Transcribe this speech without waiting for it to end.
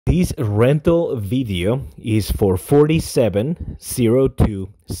This rental video is for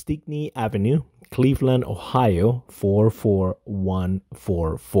 4702 Stickney Avenue, Cleveland, Ohio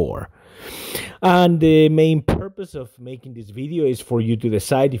 44144. And the main purpose of making this video is for you to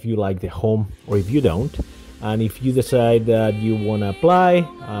decide if you like the home or if you don't. And if you decide that you want to apply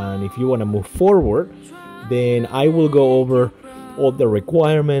and if you want to move forward, then I will go over all the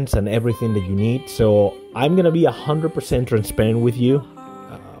requirements and everything that you need. So I'm going to be 100% transparent with you.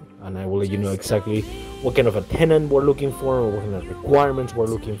 And I will let you know exactly what kind of a tenant we're looking for or what kind of requirements we're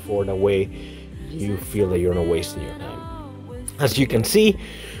looking for. That way you feel that you're not wasting your time. As you can see,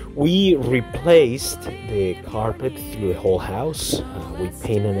 we replaced the carpet through the whole house. We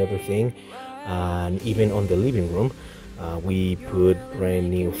painted everything, and even on the living room, we put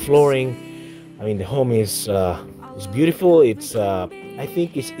brand new flooring. I mean, the home is beautiful. It's I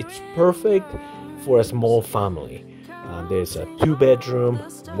think it's perfect for a small family. There's a 2-bedroom,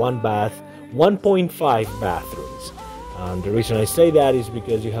 1 bath, 1.5 bathrooms. And the reason I say that is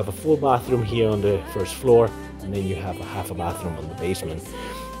because you have a full bathroom here on the first floor, and then you have a half a bathroom on the basement.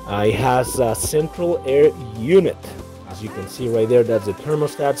 It has a central air unit. As you can see right there, that's the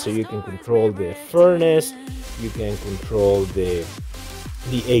thermostat, so you can control the furnace, you can control the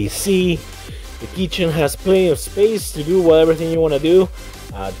AC. The kitchen has plenty of space to do whatever thing you want to do.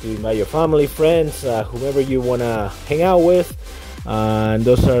 To invite your family, friends, whomever you want to hang out with. And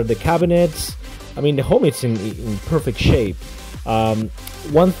those are the cabinets. I mean, the home is in perfect shape.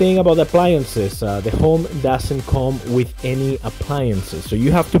 One thing about the appliances, the home doesn't come with any appliances, so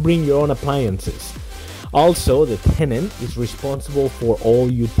you have to bring your own appliances. Also, the tenant is responsible for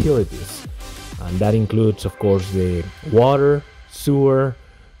all utilities, and that includes, of course, the water, sewer,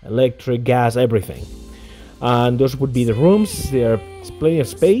 electric, gas, everything. And those would be the rooms. There's plenty of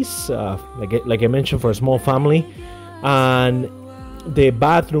space, like I mentioned, for a small family. And the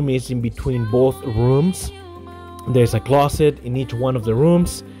bathroom is in between both rooms. There's a closet in each one of the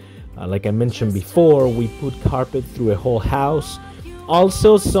rooms. Like I mentioned before, we put carpet through a whole house.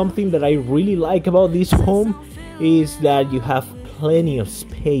 Also, something that I really like about this home is that you have plenty of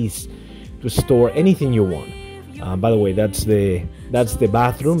space to store anything you want. By the way, that's the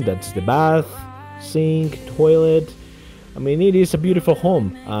bathroom. That's the bath, sink, toilet. I mean, it is a beautiful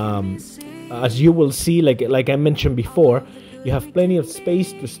home. As you will see, like I mentioned before, you have plenty of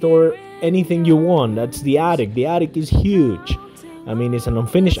space to store anything you want. That's the attic. The attic is huge. I mean, it's an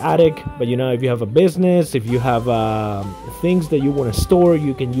unfinished attic, but you know, if you have a business, if you have things that you want to store,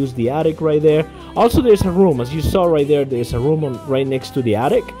 you can use the attic right there. Also, there's a room, as you saw right there, there's a room right next to the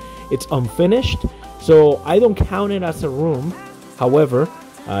attic. It's unfinished, so I don't count it as a room. However,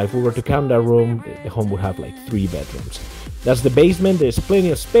 if we were to count that room, the home would have like 3 bedrooms. That's the basement. There's plenty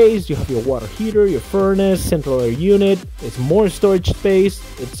of space. You have your water heater, your furnace, central air unit. It's more storage space.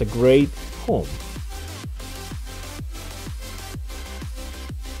 It's a great home.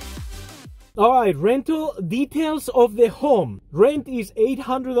 Alright, rental details of the home. Rent is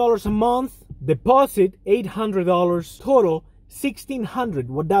 $800 a month. Deposit $800. Total $1,600.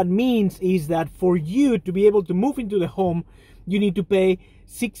 What that means is that for you to be able to move into the home, you need to pay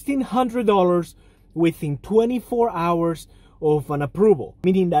 $1,600 within 24 hours of an approval.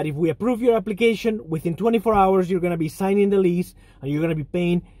 Meaning that if we approve your application, within 24 hours, you're going to be signing the lease and you're going to be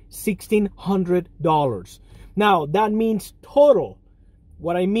paying $1,600. Now, that means total.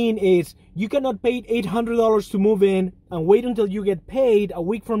 What I mean is you cannot pay $800 to move in and wait until you get paid a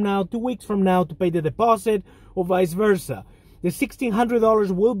week from now, 2 weeks from now to pay the deposit, or vice versa. The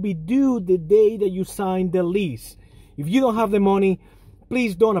 $1,600 will be due the day that you sign the lease. If you don't have the money,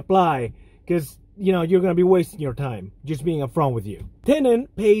 please don't apply, because you know you're going to be wasting your time. Just being upfront with you.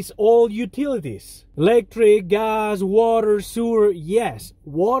 Tenant pays all utilities. Electric, gas, water, sewer. Yes,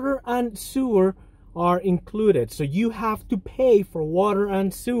 water and sewer are included. So you have to pay for water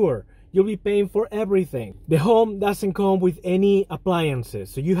and sewer. You'll be paying for everything. The home doesn't come with any appliances,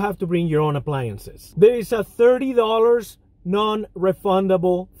 so you have to bring your own appliances. There is a $30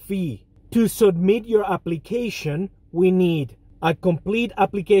 non-refundable fee. To submit your application, we need a complete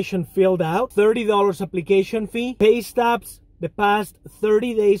application filled out, $30 application fee, pay stubs, the past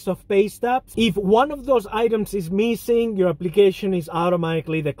 30 days of pay stubs. If one of those items is missing, your application is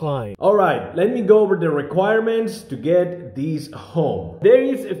automatically declined. All right, let me go over the requirements to get this home. There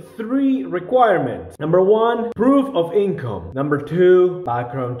is 3 requirements. Number 1, proof of income. Number 2,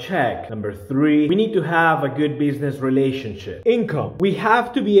 background check. Number 3, we need to have a good business relationship. Income. We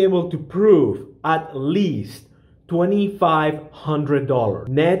have to be able to prove at least $2,500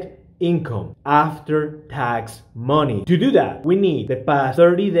 net income after tax money. To do that, we need the past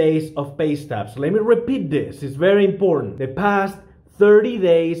 30 days of pay stubs. Let me repeat this, it's very important. The past 30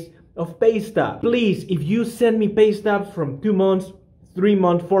 days of pay stub. Please, if you send me pay stubs from 2 months, 3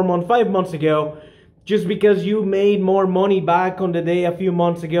 months, 4 months, 5 months ago, just because you made more money back on the day a few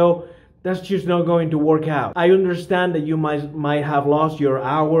months ago, that's just not going to work out. I understand that you might have lost your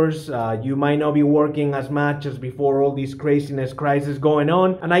hours, you might not be working as much as before all this craziness crisis going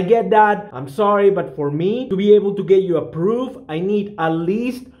on, and I get that. I'm sorry, but for me to be able to get you approved, I need at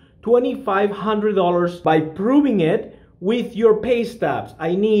least $2,500 by proving it with your pay stubs.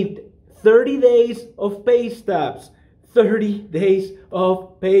 I need 30 days of pay stubs. 30 days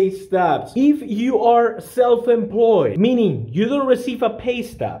of pay stubs. If you are self-employed, meaning you don't receive a pay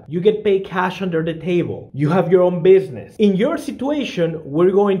stub, you get paid cash under the table, you have your own business. In your situation,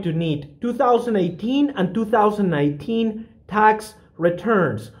 we're going to need 2018 and 2019 tax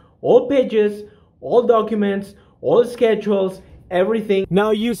returns. All pages, all documents, all schedules, everything.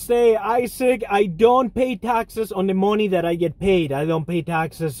 Now you say, Isaac, I don't pay taxes on the money that I get paid. I don't pay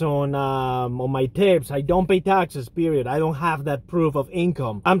taxes on my tips. I don't pay taxes, period. I don't have that proof of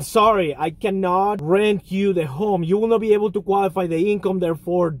income. I'm sorry, I cannot rent you the home. You will not be able to qualify the income,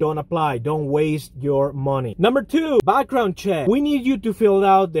 therefore don't apply. Don't waste your money. Number 2, background check. We need you to fill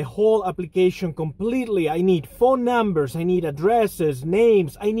out the whole application completely. I need phone numbers, I need addresses,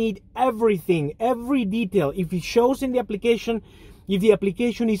 names, I need everything, every detail. If it shows in the application, if the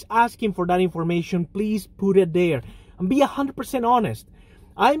application is asking for that information, please put it there and be 100% honest.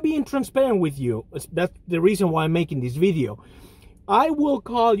 I'm being transparent with you. That's the reason why I'm making this video. I will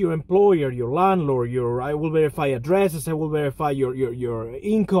call your employer, your landlord, I will verify addresses, I will verify your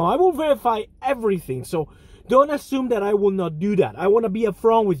income, I will verify everything. So don't assume that I will not do that. I want to be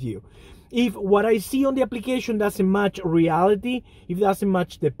upfront with you. If what I see on the application doesn't match reality, if it doesn't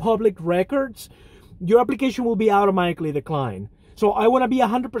match the public records, your application will be automatically declined. So I want to be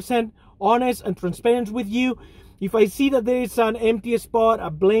 100% honest and transparent with you. If I see that there is an empty spot, a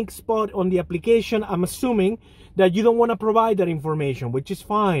blank spot on the application, I'm assuming that you don't want to provide that information, which is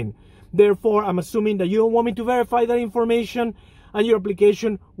fine. Therefore, I'm assuming that you don't want me to verify that information and your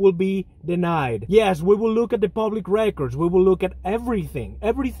application will be denied. Yes, we will look at the public records. We will look at everything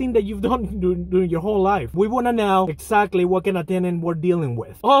that you've done during your whole life. We want to know exactly what kind of tenant we're dealing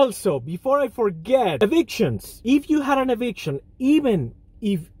with. Also, before I forget, evictions. If you had an eviction, even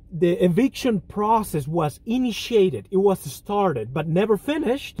if the eviction process was initiated, it was started, but never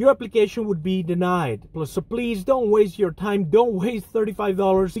finished, your application would be denied. So please don't waste your time. Don't waste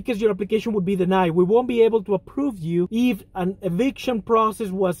 $35 because your application would be denied. We won't be able to approve you if an eviction process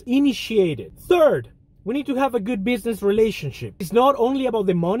was initiated. Third, we need to have a good business relationship. It's not only about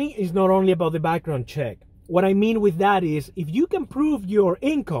the money, it's not only about the background check. What I mean with that is, if you can prove your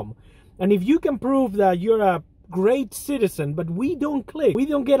income, and if you can prove that you're a great citizen, but we don't click, we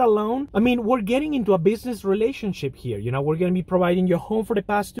don't get a loan, I mean, we're getting into a business relationship here. You know, we're going to be providing you a home for the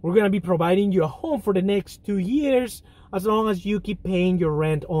past 2, we're going to be providing you a home for the next 2 years, as long as you keep paying your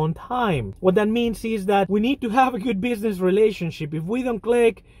rent on time. What that means is that we need to have a good business relationship. If we don't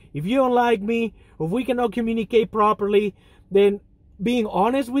click, if you don't like me, if we cannot communicate properly, then being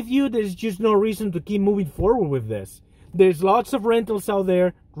honest with you, there's just no reason to keep moving forward with this. There's lots of rentals out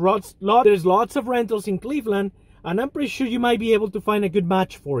there. There's lots of rentals in Cleveland, and I'm pretty sure you might be able to find a good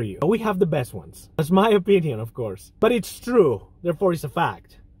match for you. We have the best ones. That's my opinion, of course. But it's true, therefore it's a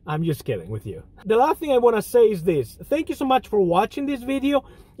fact. I'm just kidding with you. The last thing I want to say is this. Thank you so much for watching this video.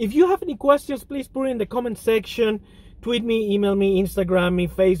 If you have any questions, please put it in the comment section. Tweet me, email me, Instagram me,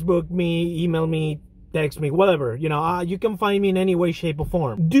 Facebook me, email me, text me, whatever. You know, you can find me in any way, shape, or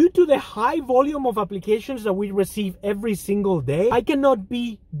form. Due to the high volume of applications that we receive every single day, I cannot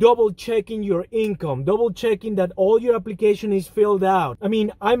be double checking your income, double checking that all your application is filled out. I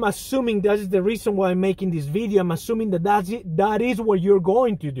mean, I'm assuming that is the reason why I'm making this video. I'm assuming that that is what you're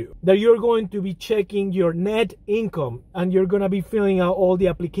going to do, that you're going to be checking your net income and you're going to be filling out all the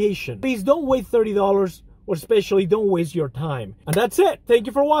application. Please don't wait $30, or especially don't waste your time. And that's it. Thank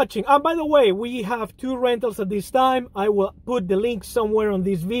you for watching. And by the way, we have 2 rentals at this time. I will put the link somewhere on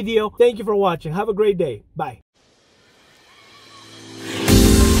this video. Thank you for watching. Have a great day. Bye.